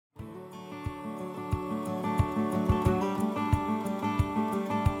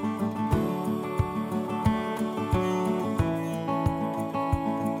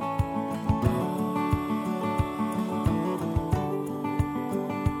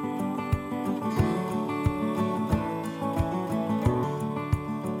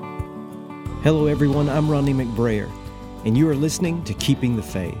Hello everyone, I'm Ronnie McBrayer, and you are listening to Keeping the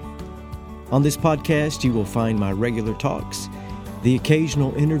Faith. On this podcast, you will find my regular talks, the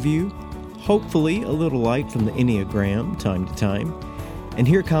occasional interview, hopefully a little light from the Enneagram time to time, and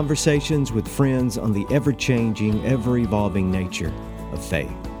hear conversations with friends on the ever-changing, ever-evolving nature of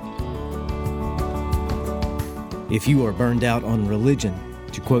faith. If you are burned out on religion,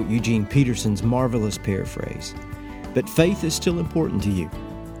 to quote Eugene Peterson's marvelous paraphrase, but faith is still important to you,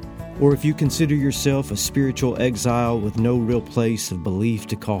 or if you consider yourself a spiritual exile with no real place of belief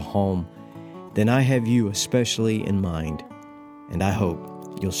to call home, then I have you especially in mind, and I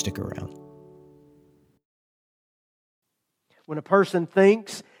hope you'll stick around. When a person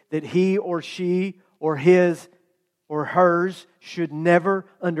thinks that he or she or his or hers should never,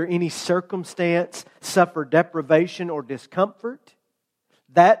 under any circumstance, suffer deprivation or discomfort,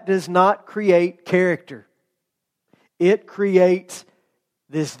 that does not create character. It creates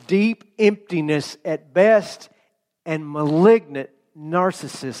this deep emptiness at best and malignant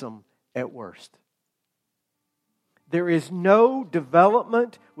narcissism at worst. There is no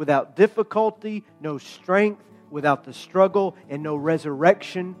development without difficulty, no strength without the struggle, and no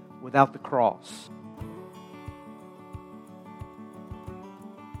resurrection without the cross.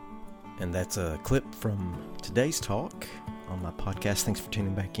 And that's a clip from today's talk on my podcast. Thanks for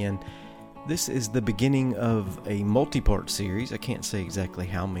tuning back in. This is the beginning of a multi-part series. I can't say exactly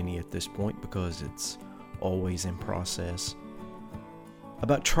how many at this point because it's always in process.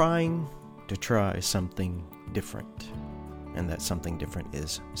 About trying to try something different. And that something different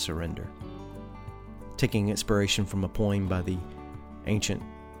is surrender. Taking inspiration from a poem by the ancient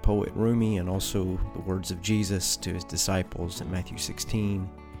poet Rumi and also the words of Jesus to his disciples in Matthew 16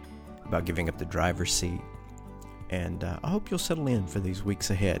 about giving up the driver's seat. And I hope you'll settle in for these weeks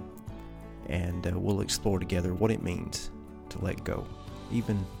ahead. And we'll explore together what it means to let go,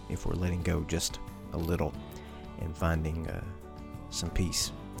 even if we're letting go just a little and finding some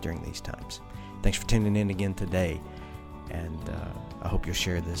peace during these times. Thanks for tuning in again today, and I hope you'll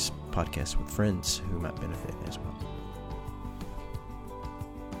share this podcast with friends who might benefit as well.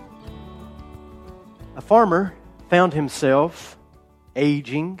 A farmer found himself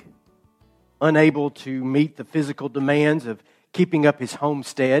aging, unable to meet the physical demands of keeping up his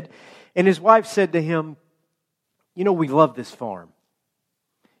homestead. And his wife said to him, "You know, we love this farm.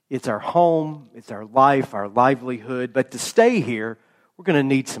 It's our home, it's our life, our livelihood, but to stay here, we're going to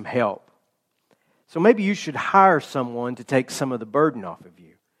need some help. So maybe you should hire someone to take some of the burden off of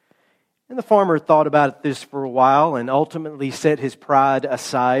you." And the farmer thought about this for a while and ultimately set his pride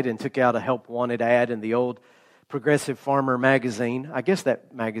aside and took out a help wanted ad in the old Progressive Farmer magazine. I guess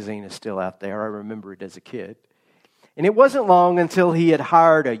that magazine is still out there. I remember it as a kid. And it wasn't long until he had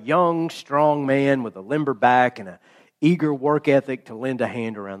hired a young, strong man with a limber back and an eager work ethic to lend a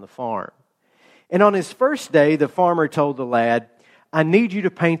hand around the farm. And on his first day, the farmer told the lad, "I need you to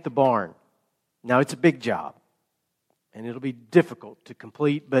paint the barn. Now, it's a big job, and it'll be difficult to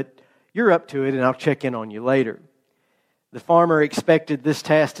complete, but you're up to it, and I'll check in on you later." The farmer expected this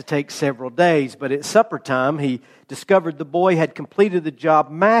task to take several days, but at supper time, he discovered the boy had completed the job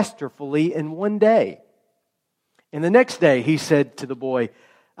masterfully in one day. And the next day, he said to the boy,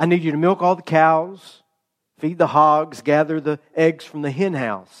 "I need you to milk all the cows, feed the hogs, gather the eggs from the hen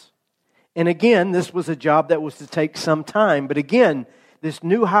house." And again, this was a job that was to take some time. But again, this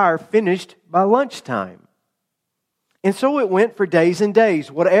new hire finished by lunchtime. And so it went for days and days.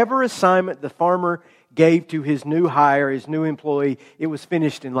 Whatever assignment the farmer gave to his new hire, his new employee, it was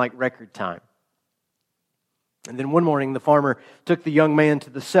finished in like record time. And then one morning, the farmer took the young man to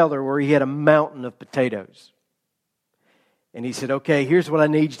the cellar where he had a mountain of potatoes. And he said, "Okay, here's what I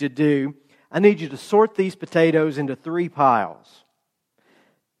need you to do. I need you to sort these potatoes into 3 piles.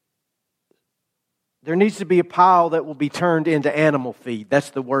 There needs to be a pile that will be turned into animal feed. That's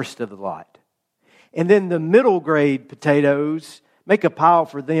the worst of the lot. And then the middle grade potatoes, make a pile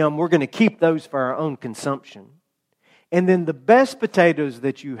for them. We're going to keep those for our own consumption. And then the best potatoes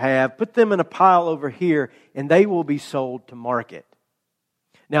that you have, put them in a pile over here, and they will be sold to market.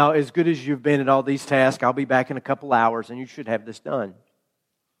 Now, as good as you've been at all these tasks, I'll be back in a couple hours, and you should have this done."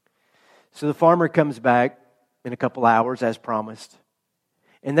 So the farmer comes back in a couple hours, as promised.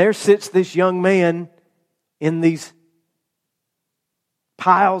 And there sits this young man in these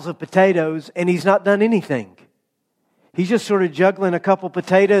piles of potatoes, and he's not done anything. He's just sort of juggling a couple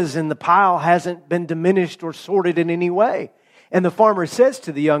potatoes, and the pile hasn't been diminished or sorted in any way. And the farmer says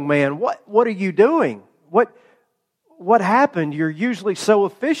to the young man, What are you doing? What happened? You're usually so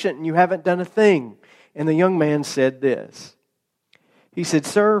efficient and you haven't done a thing." And the young man said this. He said,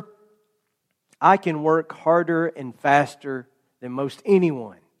 "Sir, I can work harder and faster than most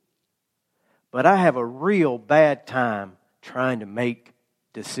anyone. but I have a real bad time trying to make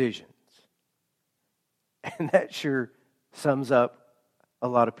decisions. And that sure sums up a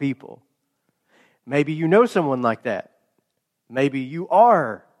lot of people. Maybe you know someone like that. Maybe you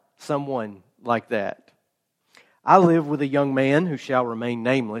are someone like that. I live with a young man who shall remain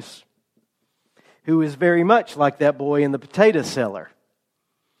nameless, who is very much like that boy in the potato cellar.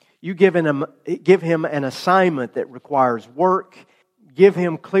 You give him an assignment that requires work, give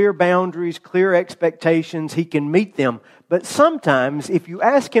him clear boundaries, clear expectations, he can meet them. But sometimes, if you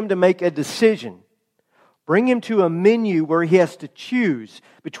ask him to make a decision, bring him to a menu where he has to choose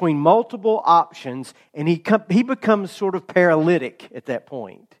between multiple options, and he becomes sort of paralytic at that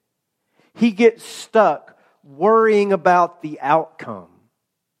point. He gets stuck worrying about the outcome,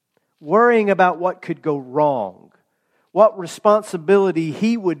 worrying about what could go wrong, what responsibility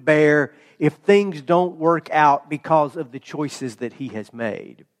he would bear if things don't work out because of the choices that he has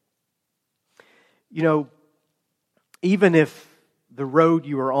made. You know, even if the road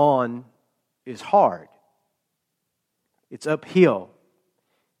you are on is hard, it's uphill,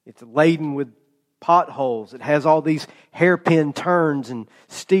 it's laden with potholes, it has all these hairpin turns and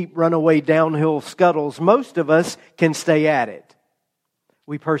steep runaway downhill scuttles, most of us can stay at it.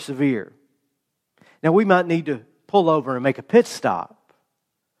 We persevere. Now, we might need to pull over and make a pit stop.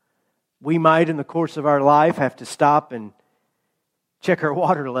 We might, in the course of our life, have to stop and check our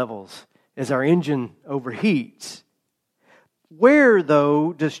water levels as our engine overheats. Where,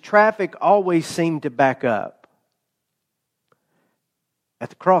 though, does traffic always seem to back up? At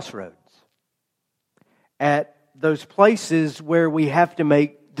the crossroads. At those places where we have to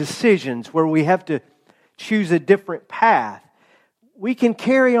make decisions, where we have to choose a different path. We can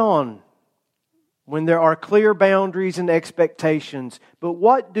carry on when there are clear boundaries and expectations, but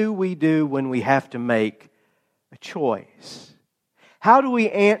what do we do when we have to make a choice? How do we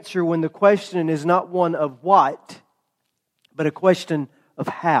answer when the question is not one of what, but a question of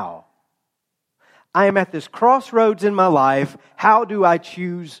how? I am at this crossroads in my life. How do I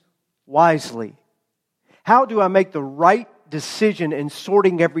choose wisely? How do I make the right decision in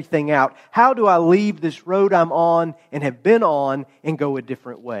sorting everything out? How do I leave this road I'm on and have been on and go a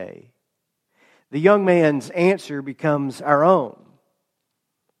different way? The young man's answer becomes our own.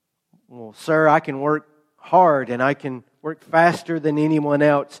 Well, sir, I can work hard and I can work faster than anyone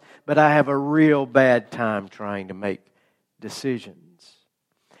else, but I have a real bad time trying to make decisions.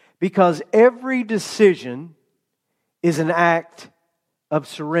 Because every decision is an act of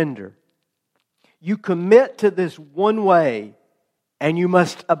surrender. You commit to this one way, and you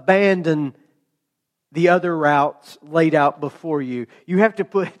must abandon the other routes laid out before you. You have to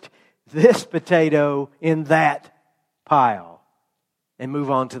put this potato in that pile and move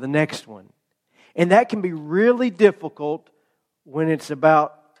on to the next one. And that can be really difficult when it's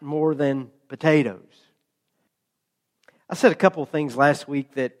about more than potatoes. I said a couple of things last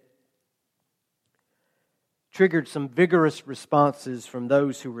week that triggered some vigorous responses from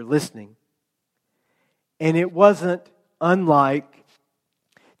those who were listening. And it wasn't unlike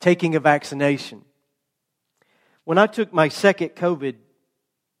taking a vaccination. When I took my second COVID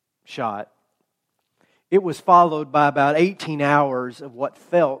shot, it was followed by about 18 hours of what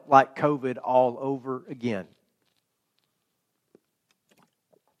felt like COVID all over again.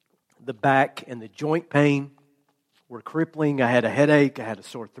 The back and the joint pain were crippling. I had a headache. I had a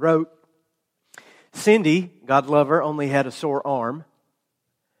sore throat. Cindy, God love her, only had a sore arm.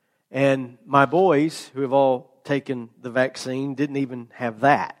 And my boys, who have all taken the vaccine, didn't even have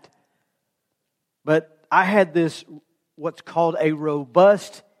that. But I had this, what's called a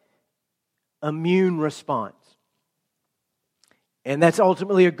robust immune response. And that's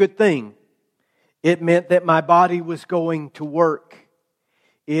ultimately a good thing. It meant that my body was going to work.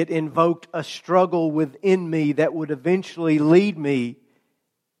 It invoked a struggle within me that would eventually lead me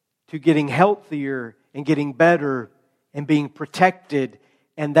to getting healthier and getting better and being protected.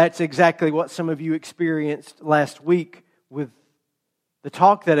 And that's exactly what some of you experienced last week with the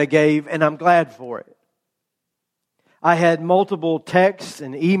talk that I gave, and I'm glad for it. I had multiple texts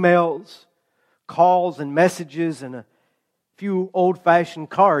and emails, calls and messages, and a few old-fashioned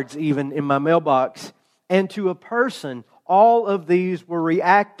cards even in my mailbox. And to a person, all of these were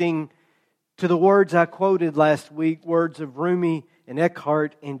reacting to the words I quoted last week, words of Rumi and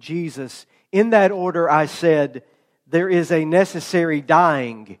Eckhart and Jesus. In that order, I said, there is a necessary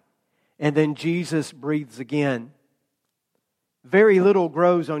dying, and then Jesus breathes again. Very little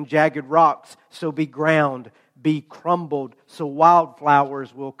grows on jagged rocks, so be ground, be crumbled, so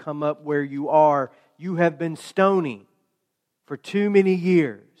wildflowers will come up where you are. You have been stony for too many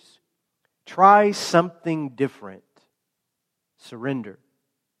years. Try something different. Surrender.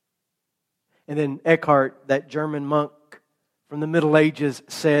 And then Eckhart, that German monk from the Middle Ages,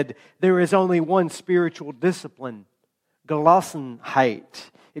 said, there is only one spiritual discipline,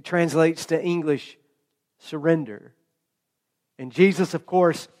 Gelassenheit. It translates to English, surrender. And Jesus, of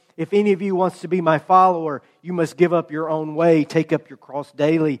course, if any of you wants to be my follower, you must give up your own way, take up your cross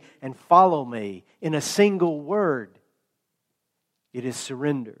daily, and follow me. In a single word, it is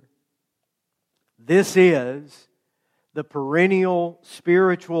surrender. This is the perennial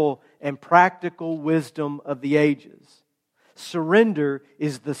spiritual and practical wisdom of the ages. Surrender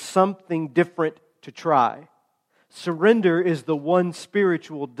is the something different to try. Surrender is the one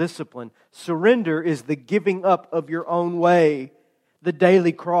spiritual discipline. Surrender is the giving up of your own way, the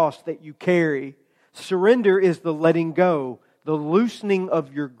daily cross that you carry. Surrender is the letting go, the loosening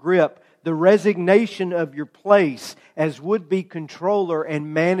of your grip, the resignation of your place as would-be controller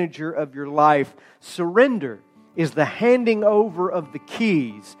and manager of your life. Surrender is the handing over of the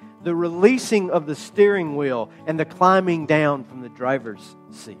keys, the releasing of the steering wheel, and the climbing down from the driver's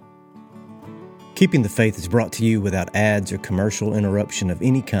seat. Keeping the Faith is brought to you without ads or commercial interruption of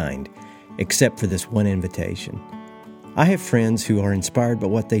any kind, except for this one invitation. I have friends who are inspired by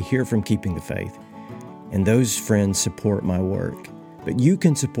what they hear from Keeping the Faith, and those friends support my work. But you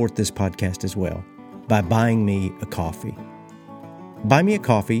can support this podcast as well by buying me a coffee. Buy Me a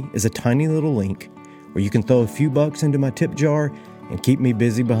Coffee is a tiny little link where you can throw a few bucks into my tip jar and keep me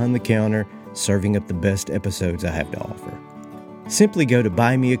busy behind the counter serving up the best episodes I have to offer. Simply go to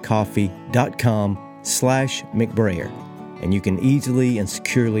buymeacoffee.com/McBrayer and you can easily and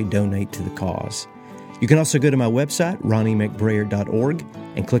securely donate to the cause. You can also go to my website, ronniemcbrayer.org,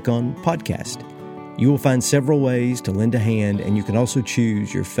 and click on Podcast. You will find several ways to lend a hand, and you can also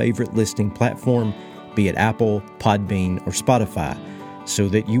choose your favorite listening platform, be it Apple, Podbean, or Spotify, so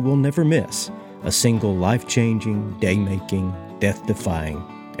that you will never miss a single life-changing, day-making, death-defying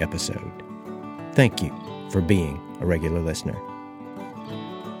episode. Thank you for being a regular listener.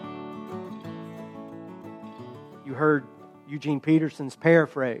 You heard Eugene Peterson's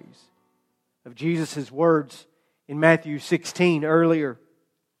paraphrase of Jesus' words in Matthew 16 earlier.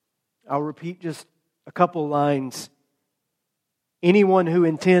 I'll repeat just a couple lines. Anyone who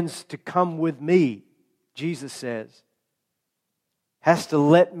intends to come with me, Jesus says, has to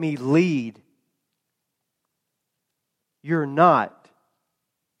let me lead. You're not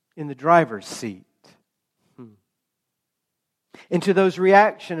in the driver's seat. And to those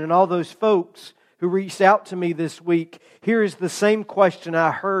reaction and all those folks who reached out to me this week, here is the same question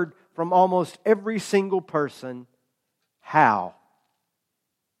I heard from almost every single person. How?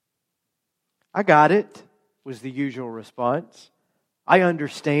 I got it, was the usual response. I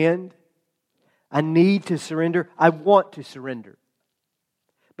understand. I need to surrender. I want to surrender.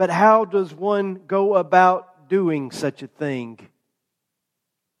 But how does one go about doing such a thing?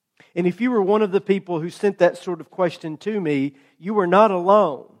 And if you were one of the people who sent that sort of question to me, you are not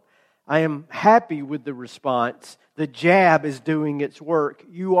alone. I am happy with the response. The jab is doing its work.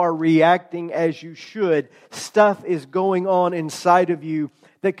 You are reacting as you should. Stuff is going on inside of you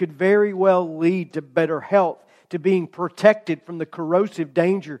that could very well lead to better health, to being protected from the corrosive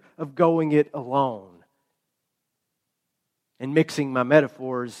danger of going it alone. And mixing my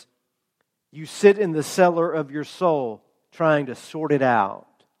metaphors, you sit in the cellar of your soul trying to sort it out.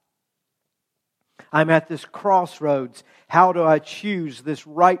 I'm at this crossroads. How do I choose this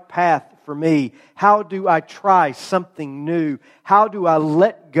right path for me? How do I try something new? How do I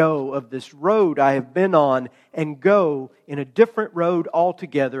let go of this road I have been on and go in a different road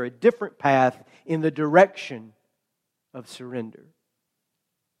altogether, a different path in the direction of surrender?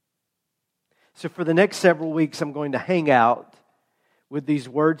 So for the next several weeks, I'm going to hang out with these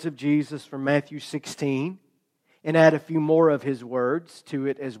words of Jesus from Matthew 16 and add a few more of His words to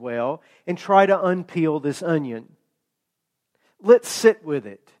it as well and try to unpeel this onion. Let's sit with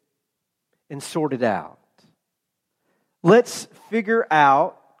it and sort it out. Let's figure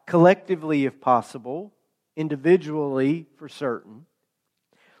out, collectively if possible, individually for certain,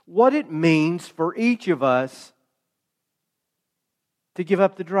 what it means for each of us to give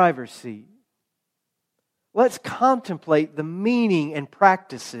up the driver's seat. Let's contemplate the meaning and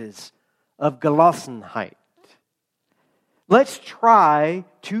practices of Gelassenheit. Let's try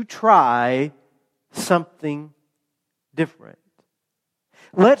something different.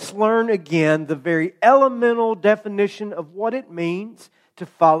 Let's learn again the very elemental definition of what it means to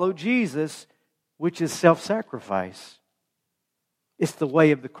follow Jesus, which is self-sacrifice. It's the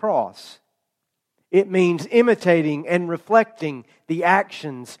way of the cross. It means imitating and reflecting the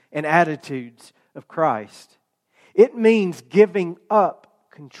actions and attitudes of Christ. It means giving up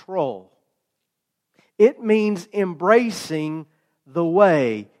control. It means embracing the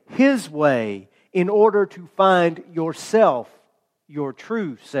way, His way in order to find yourself, your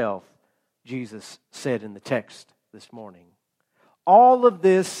true self, Jesus said in the text this morning. All of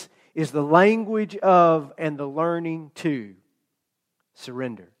this is the language of and the learning to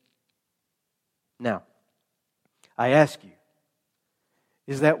surrender. Now, I ask you,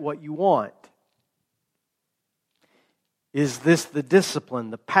 is that what you want? Is this the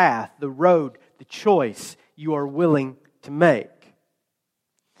discipline, the path, the road, the choice you are willing to make?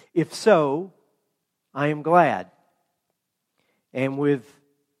 If so, I am glad. And with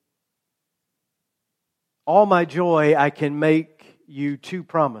all my joy, I can make you two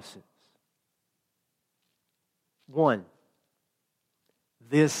promises. One,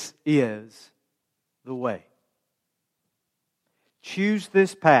 this is the way. Choose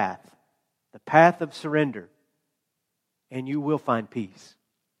this path, the path of surrender, and you will find peace.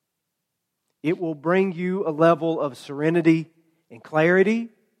 It will bring you a level of serenity and clarity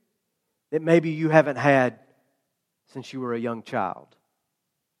that maybe you haven't had since you were a young child.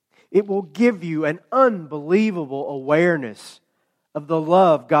 It will give you an unbelievable awareness of the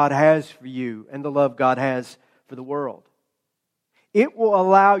love God has for you and the love God has for the world. It will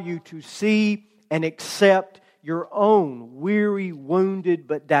allow you to see and accept your own weary, wounded,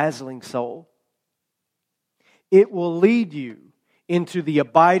 but dazzling soul. It will lead you into the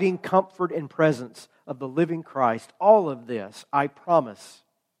abiding comfort and presence of the living Christ. All of this, I promise.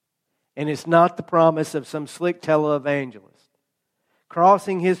 And it's not the promise of some slick televangelist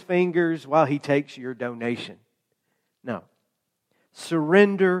crossing his fingers while he takes your donation. No.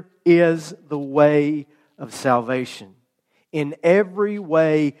 Surrender is the way of salvation in every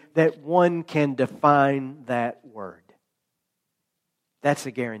way that one can define that word. That's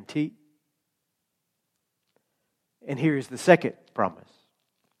a guarantee. And here's the second promise.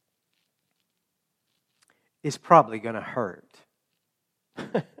 It's probably going to hurt.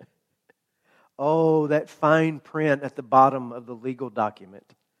 Oh, that fine print at the bottom of the legal document.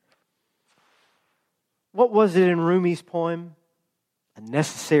 What was it in Rumi's poem? A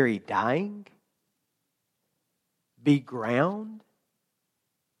necessary dying? Be ground?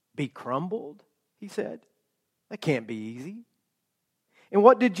 Be crumbled? He said. That can't be easy. And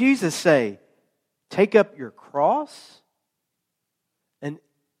what did Jesus say? Take up your cross?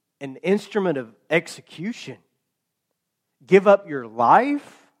 An instrument of execution? Give up your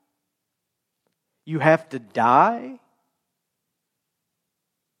life? You have to die?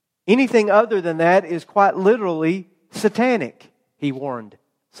 Anything other than that is quite literally satanic, he warned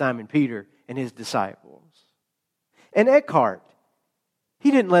Simon Peter and his disciples. And Eckhart, he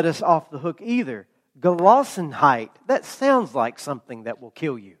didn't let us off the hook either. Gelassenheit, that sounds like something that will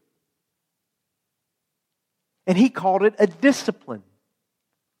kill you. And he called it a discipline.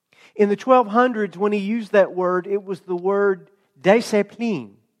 In the 1200s, when he used that word, it was the word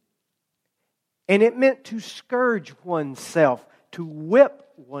discipline. And it meant to scourge oneself, to whip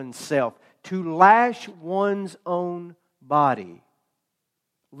oneself, to lash one's own body.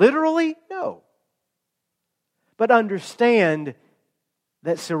 Literally? No. But understand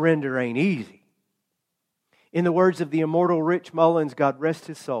that surrender ain't easy. In the words of the immortal Rich Mullins, God rest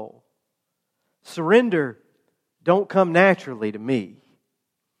his soul, surrender don't come naturally to me.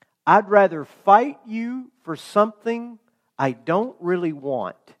 I'd rather fight you for something I don't really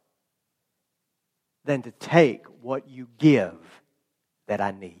want than to take what you give that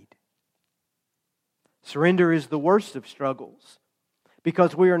I need. Surrender is the worst of struggles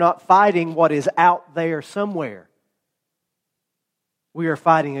because we are not fighting what is out there somewhere. We are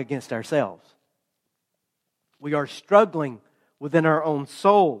fighting against ourselves. We are struggling within our own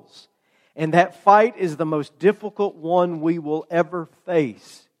souls. And that fight is the most difficult one we will ever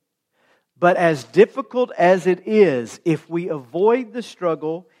face. But as difficult as it is, if we avoid the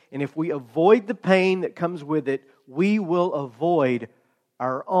struggle and if we avoid the pain that comes with it, we will avoid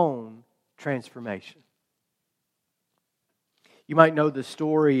our own transformation. You might know the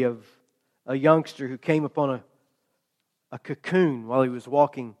story of a youngster who came upon a cocoon while he was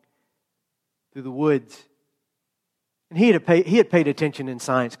walking through the woods. And he had paid attention in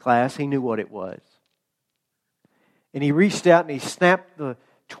science class. He knew what it was. And he reached out and he snapped the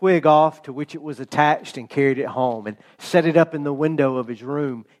twig off to which it was attached and carried it home and set it up in the window of his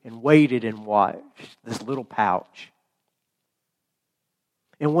room and waited and watched this little pouch.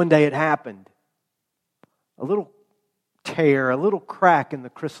 And one day it happened. A little tear, a little crack in the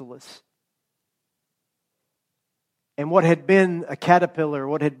chrysalis. And what had been a caterpillar,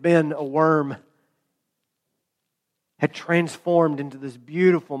 what had been a worm, had transformed into this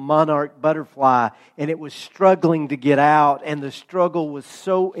beautiful monarch butterfly, and it was struggling to get out, and the struggle was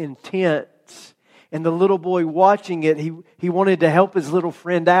so intense, And the little boy watching it, he wanted to help his little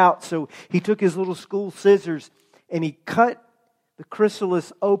friend out. So he took his little school scissors and he cut the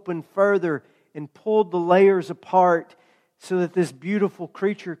chrysalis open further and pulled the layers apart so that this beautiful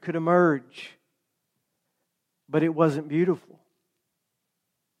creature could emerge. But it wasn't beautiful.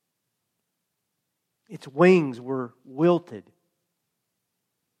 Its wings were wilted.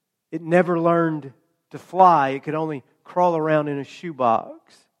 It never learned to fly. It could only crawl around in a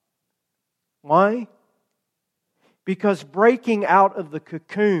shoebox. Why? Because breaking out of the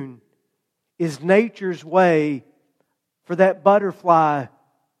cocoon is nature's way for that butterfly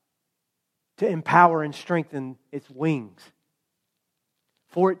to empower and strengthen its wings.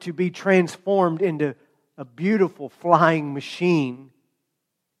 For it to be transformed into a beautiful flying machine.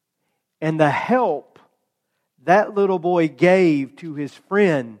 And the help that little boy gave to his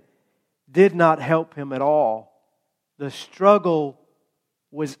friend did not help him at all. The struggle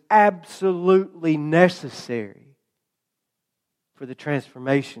was absolutely necessary for the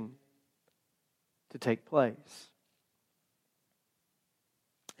transformation to take place.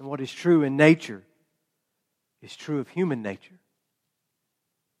 And what is true in nature is true of human nature.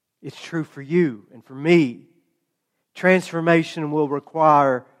 It's true for you and for me. Transformation will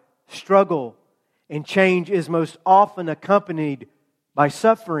require struggle, and change is most often accompanied by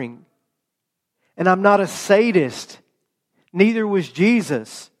suffering. And I'm not a sadist. Neither was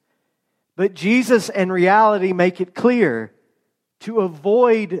Jesus. But Jesus and reality make it clear to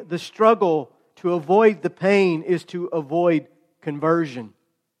avoid the struggle, to avoid the pain, is to avoid conversion.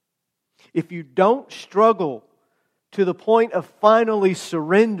 If you don't struggle to the point of finally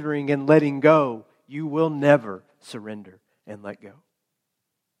surrendering and letting go, you will never surrender and let go.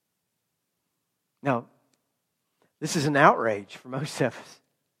 Now, this is an outrage for most of us.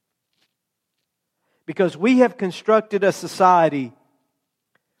 Because we have constructed a society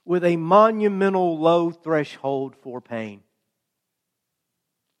with a monumental low threshold for pain.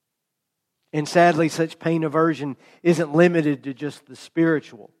 And sadly, such pain aversion isn't limited to just the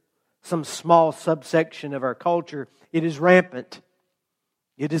spiritual, some small subsection of our culture. It is rampant.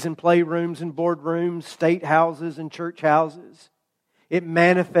 It is in playrooms and boardrooms, state houses and church houses. It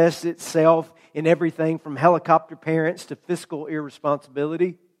manifests itself in everything from helicopter parents to fiscal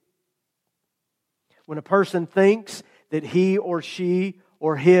irresponsibility. When a person thinks that he or she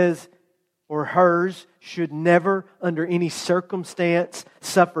or his or hers should never, under any circumstance,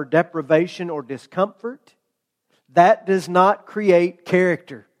 suffer deprivation or discomfort, that does not create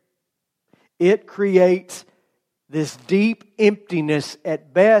character. It creates this deep emptiness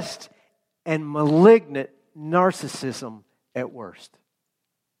at best and malignant narcissism at worst.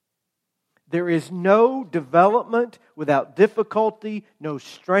 There is no development without difficulty, no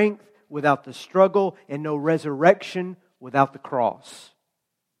strength without the struggle, and no resurrection without the cross.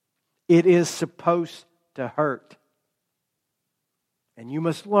 It is supposed to hurt. And you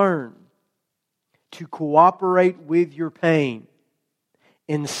must learn to cooperate with your pain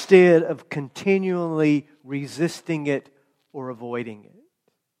instead of continually resisting it or avoiding it.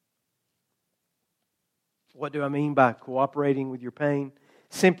 What do I mean by cooperating with your pain?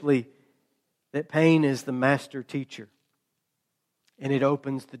 Simply that pain is the master teacher, and it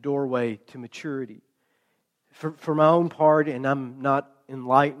opens the doorway to maturity. For my own part, and I'm not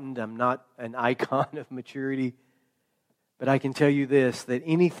enlightened, I'm not an icon of maturity, but I can tell you this, that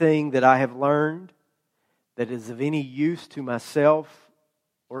anything that I have learned that is of any use to myself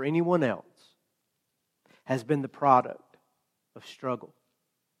or anyone else has been the product of struggle.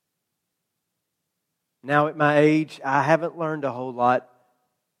 Now at my age, I haven't learned a whole lot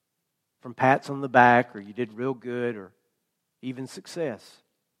from pats on the back, or you did real good, or even success.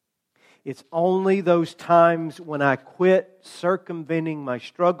 It's only those times when I quit circumventing my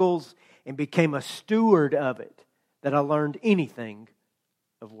struggles and became a steward of it that I learned anything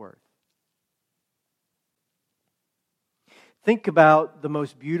of worth. Think about the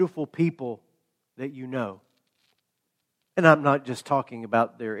most beautiful people that you know. And I'm not just talking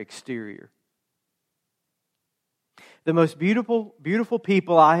about their exterior. The most beautiful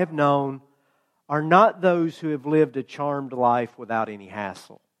people I have known are not those who have lived a charmed life without any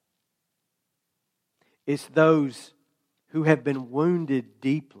hassle. It's those who have been wounded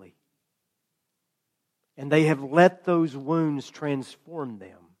deeply. And they have let those wounds transform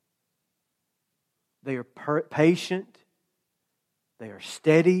them. They are patient. They are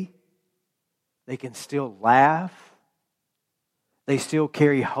steady. They can still laugh. They still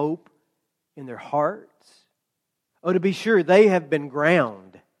carry hope in their hearts. Oh, to be sure, they have been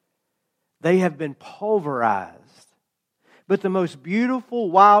ground. They have been pulverized. But the most beautiful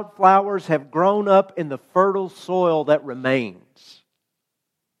wildflowers have grown up in the fertile soil that remains.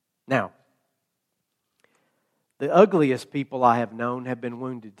 Now, The ugliest people I have known have been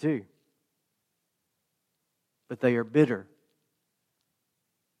wounded too. But they are bitter.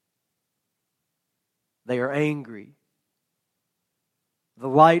 They are angry. The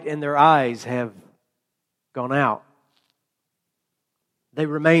light in their eyes have gone out. They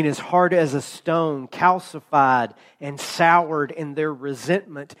remain as hard as a stone, calcified and soured in their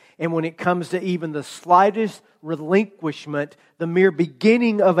resentment. And when it comes to even the slightest relinquishment, the mere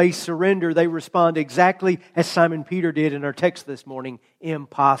beginning of a surrender, they respond exactly as Simon Peter did in our text this morning.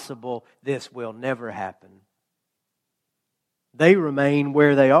 Impossible. This will never happen. They remain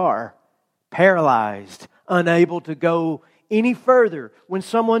where they are, paralyzed, unable to go any further when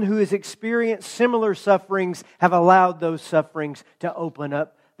someone who has experienced similar sufferings have allowed those sufferings to open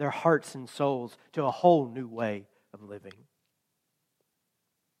up their hearts and souls to a whole new way of living.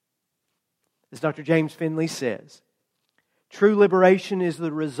 As Dr. James Finley says, true liberation is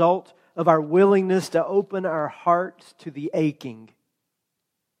the result of our willingness to open our hearts to the aching.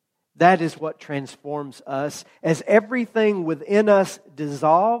 That is what transforms us as everything within us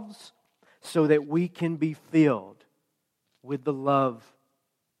dissolves so that we can be filled with the love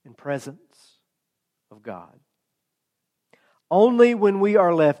and presence of God. Only when we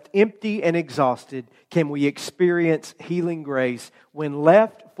are left empty and exhausted can we experience healing grace. When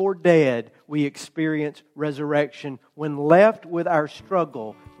left for dead, we experience resurrection. When left with our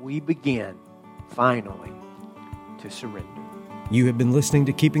struggle, we begin, finally, to surrender. You have been listening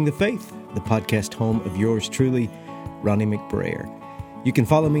to Keeping the Faith, the podcast home of yours truly, Ronnie McBrayer. You can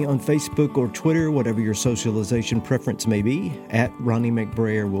follow me on Facebook or Twitter, whatever your socialization preference may be. At Ronnie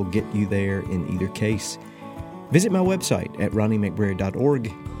McBrayer will get you there in either case. Visit my website at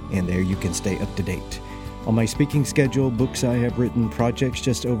ronniemcbrayer.org, and there you can stay up to date on my speaking schedule, books I have written, projects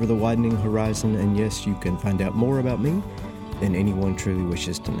just over the widening horizon, and yes, you can find out more about me than anyone truly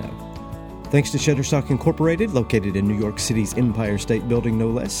wishes to know. Thanks to Shutterstock Incorporated, located in New York City's Empire State Building, no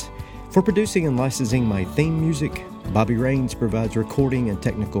less, for producing and licensing my theme music. Bobby Raines provides recording and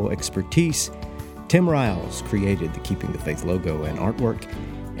technical expertise. Tim Riles created the Keeping the Faith logo and artwork.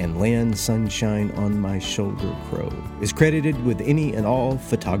 And Lynn Sunshine on My Shoulder Crow is credited with any and all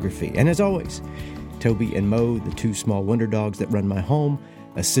photography. And as always, Toby and Mo, the two small wonder dogs that run my home,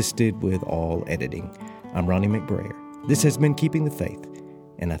 assisted with all editing. I'm Ronnie McBrayer. This has been Keeping the Faith,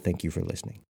 and I thank you for listening.